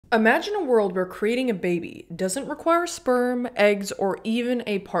Imagine a world where creating a baby doesn't require sperm, eggs, or even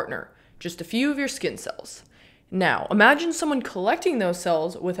a partner, just a few of your skin cells. Now, imagine someone collecting those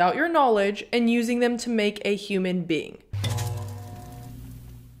cells without your knowledge and using them to make a human being.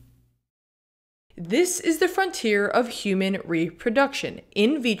 This is the frontier of human reproduction,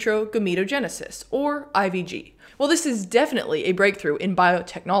 in vitro gametogenesis, or IVG. While this is definitely a breakthrough in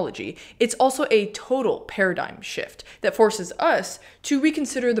biotechnology, it's also a total paradigm shift that forces us to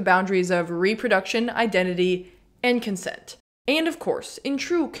reconsider the boundaries of reproduction, identity, and consent. And of course, in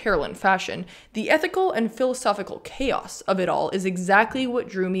true Carolyn fashion, the ethical and philosophical chaos of it all is exactly what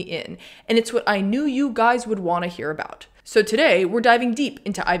drew me in, and it's what I knew you guys would want to hear about. So today, we're diving deep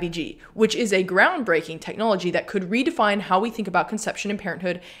into IVG, which is a groundbreaking technology that could redefine how we think about conception and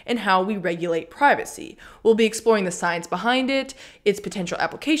parenthood and how we regulate privacy. We'll be exploring the science behind it, its potential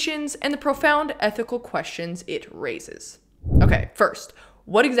applications, and the profound ethical questions it raises. Okay, first,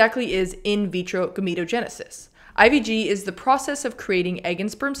 what exactly is in vitro gametogenesis? IVG is the process of creating egg and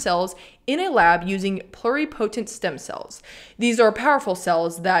sperm cells in a lab using pluripotent stem cells. These are powerful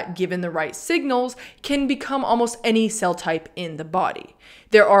cells that, given the right signals, can become almost any cell type in the body.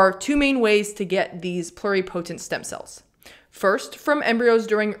 There are two main ways to get these pluripotent stem cells. First, from embryos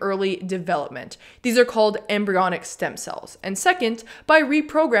during early development. These are called embryonic stem cells. And second, by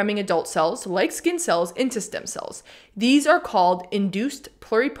reprogramming adult cells, like skin cells, into stem cells. These are called induced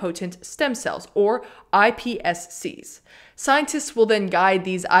pluripotent stem cells, or iPSCs. Scientists will then guide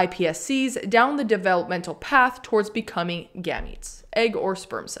these iPSCs down the developmental path towards becoming gametes, egg or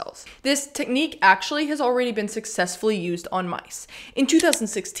sperm cells. This technique actually has already been successfully used on mice. In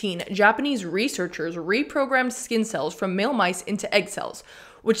 2016, Japanese researchers reprogrammed skin cells from male mice into egg cells,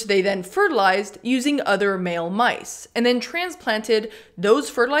 which they then fertilized using other male mice, and then transplanted those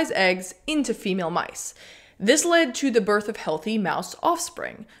fertilized eggs into female mice. This led to the birth of healthy mouse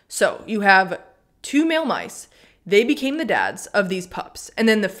offspring. So you have two male mice. They became the dads of these pups, and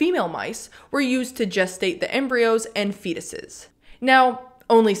then the female mice were used to gestate the embryos and fetuses. Now,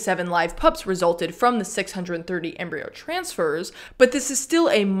 only 7 live pups resulted from the 630 embryo transfers, but this is still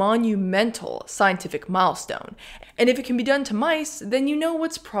a monumental scientific milestone. And if it can be done to mice, then you know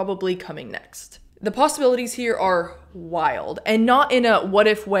what's probably coming next. The possibilities here are wild, and not in a what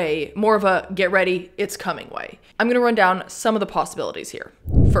if way, more of a get ready, it's coming way. I'm gonna run down some of the possibilities here.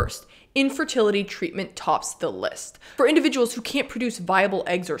 First, infertility treatment tops the list. For individuals who can't produce viable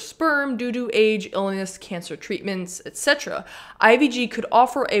eggs or sperm due to age, illness, cancer treatments, etc., IVG could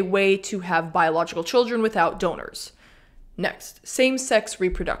offer a way to have biological children without donors. Next, same-sex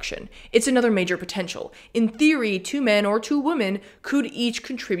reproduction. It's another major potential. In theory, 2 men or 2 women could each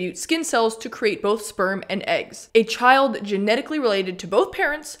contribute skin cells to create both sperm and eggs. A child genetically related to both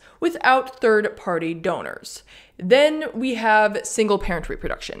parents without third-party donors. Then we have single-parent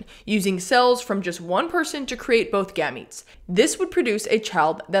reproduction, using cells from just one person to create both gametes. This would produce a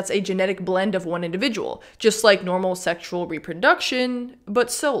child that's a genetic blend of one individual, just like normal sexual reproduction, but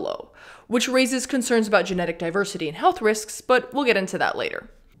solo, which raises concerns about genetic diversity and health risks, but we'll get into that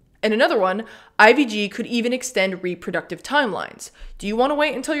later. And another one, IVG could even extend reproductive timelines. Do you want to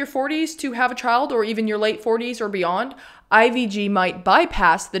wait until your 40s to have a child, or even your late 40s or beyond? IVG might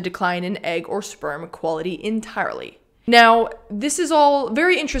bypass the decline in egg or sperm quality entirely. Now, this is all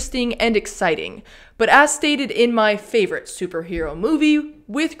very interesting and exciting, but as stated in my favorite superhero movie,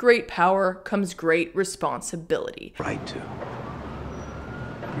 with great power comes great responsibility. Right to.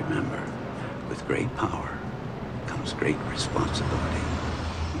 Remember, with great power comes great responsibility.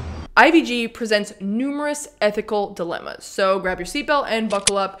 IVG presents numerous ethical dilemmas, so grab your seatbelt and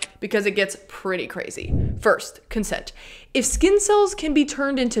buckle up because it gets pretty crazy. First, consent. If skin cells can be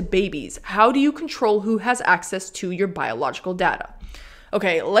turned into babies, how do you control who has access to your biological data?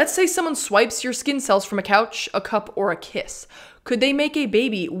 Okay, let's say someone swipes your skin cells from a couch, a cup, or a kiss. Could they make a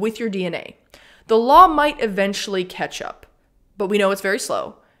baby with your DNA? The law might eventually catch up, but we know it's very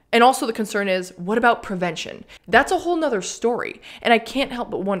slow. And also the concern is, what about prevention? That's a whole nother story, and I can't help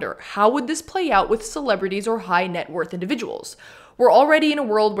but wonder, how would this play out with celebrities or high net worth individuals? We're already in a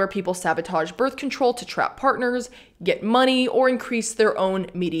world where people sabotage birth control to trap partners, get money, or increase their own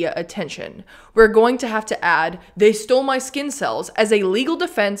media attention. We're going to have to add, they stole my skin cells as a legal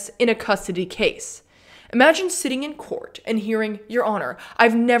defense in a custody case. Imagine sitting in court and hearing, Your Honor,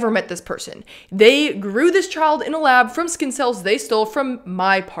 I've never met this person. They grew this child in a lab from skin cells they stole from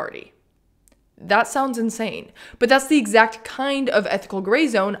my party. That sounds insane, but that's the exact kind of ethical gray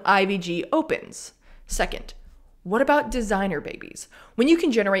zone IVG opens. Second, What about designer babies? When you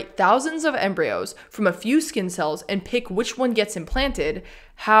can generate thousands of embryos from a few skin cells and pick which one gets implanted,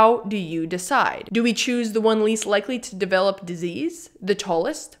 how do you decide? Do we choose the one least likely to develop disease? The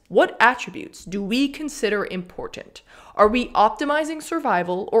tallest? What attributes do we consider important? Are we optimizing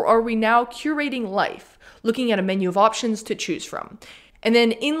survival, or are we now curating life, looking at a menu of options to choose from? And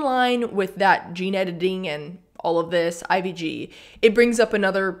then in line with that gene editing and all of this, IVG, it brings up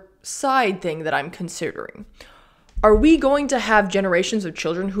another side thing that I'm considering. Are we going to have generations of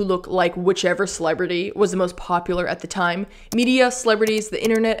children who look like whichever celebrity was the most popular at the time? Media, celebrities, the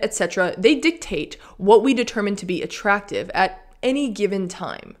internet, etc., they dictate what we determine to be attractive at any given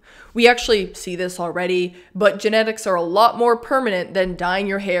time. We actually see this already, but genetics are a lot more permanent than dyeing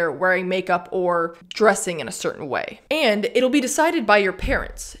your hair, wearing makeup, or dressing in a certain way. And it'll be decided by your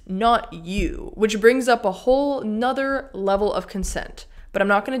parents, not you, which brings up a whole nother level of consent. But I'm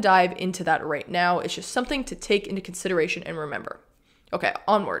not going to dive into that right now. It's just something to take into consideration and remember. Okay,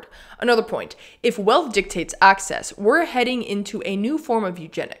 onward. Another point. If wealth dictates access, we're heading into a new form of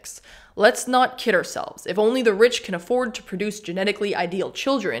eugenics. Let's not kid ourselves. If only the rich can afford to produce genetically ideal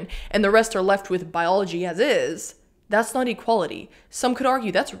children and the rest are left with biology as is, that's not equality. Some could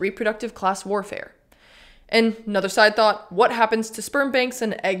argue that's reproductive class warfare. And another side thought, what happens to sperm banks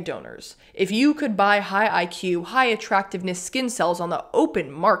and egg donors? If you could buy high IQ, high attractiveness skin cells on the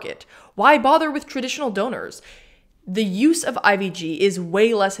open market, why bother with traditional donors? The use of IVG is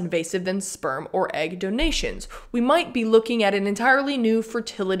way less invasive than sperm or egg donations. We might be looking at an entirely new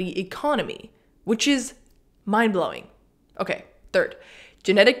fertility economy, which is mind-blowing. Okay, third,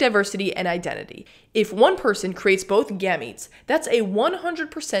 genetic diversity and identity. If one person creates both gametes, that's a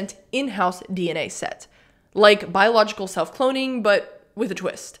 100% in-house DNA set. Like biological self-cloning, but with a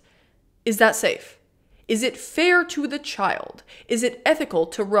twist. Is that safe? Is it fair to the child? Is it ethical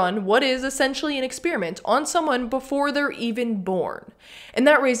to run what is essentially an experiment on someone before they're even born? And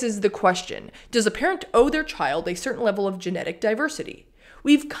that raises the question, does a parent owe their child a certain level of genetic diversity?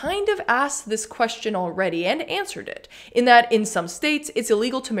 We've kind of asked this question already and answered it, in that in some states it's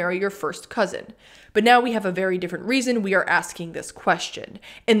illegal to marry your first cousin. But now we have a very different reason we are asking this question,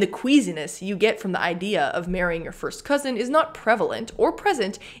 and the queasiness you get from the idea of marrying your first cousin is not prevalent or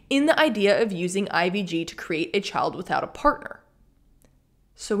present in the idea of using IVG to create a child without a partner.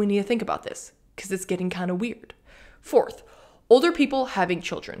 So we need to think about this, because it's getting kind of weird. Fourth, older people having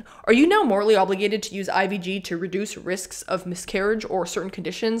children. Are you now morally obligated to use IVG to reduce risks of miscarriage or certain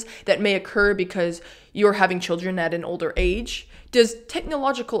conditions that may occur because you're having children at an older age? Does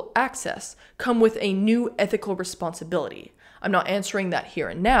technological access come with a new ethical responsibility? I'm not answering that here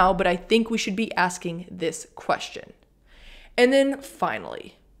and now, but I think we should be asking this question. And then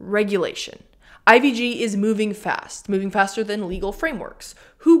finally, regulation. IVG is moving fast, moving faster than legal frameworks.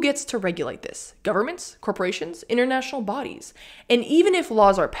 Who gets to regulate this? Governments, corporations, international bodies. And even if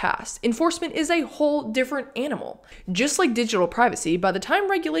laws are passed, enforcement is a whole different animal. Just like digital privacy, by the time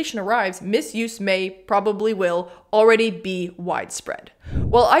regulation arrives, misuse may, probably will, already be widespread.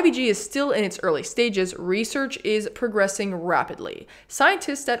 While IVG is still in its early stages, research is progressing rapidly.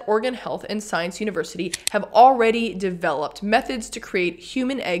 Scientists at Oregon Health and Science University have already developed methods to create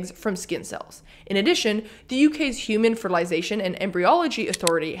human eggs from skin cells. In addition, the UK's Human Fertilization and Embryology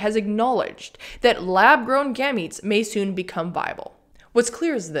Authority has acknowledged that lab-grown gametes may soon become viable. What's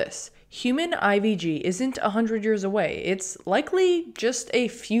clear is this: human IVG isn't 100 years away. It's likely just a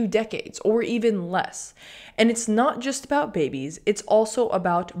few decades or even less. And it's not just about babies, it's also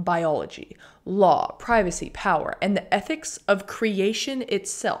about biology, law, privacy, power, and the ethics of creation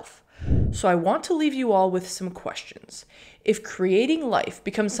itself. So I want to leave you all with some questions. If creating life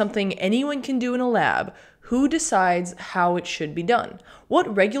becomes something anyone can do in a lab, who decides how it should be done?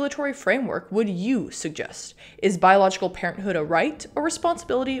 What regulatory framework would you suggest? Is biological parenthood a right, a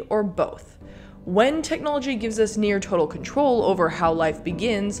responsibility, or both? When technology gives us near total control over how life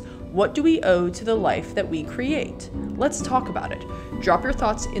begins, what do we owe to the life that we create? Let's talk about it. Drop your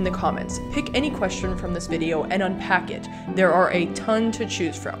thoughts in the comments. Pick any question from this video and unpack it. There are a ton to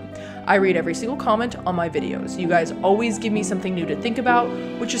choose from. I read every single comment on my videos. You guys always give me something new to think about,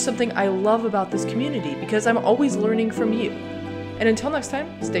 which is something I love about this community because I'm always learning from you. And until next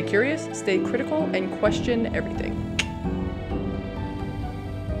time, stay curious, stay critical, and question everything.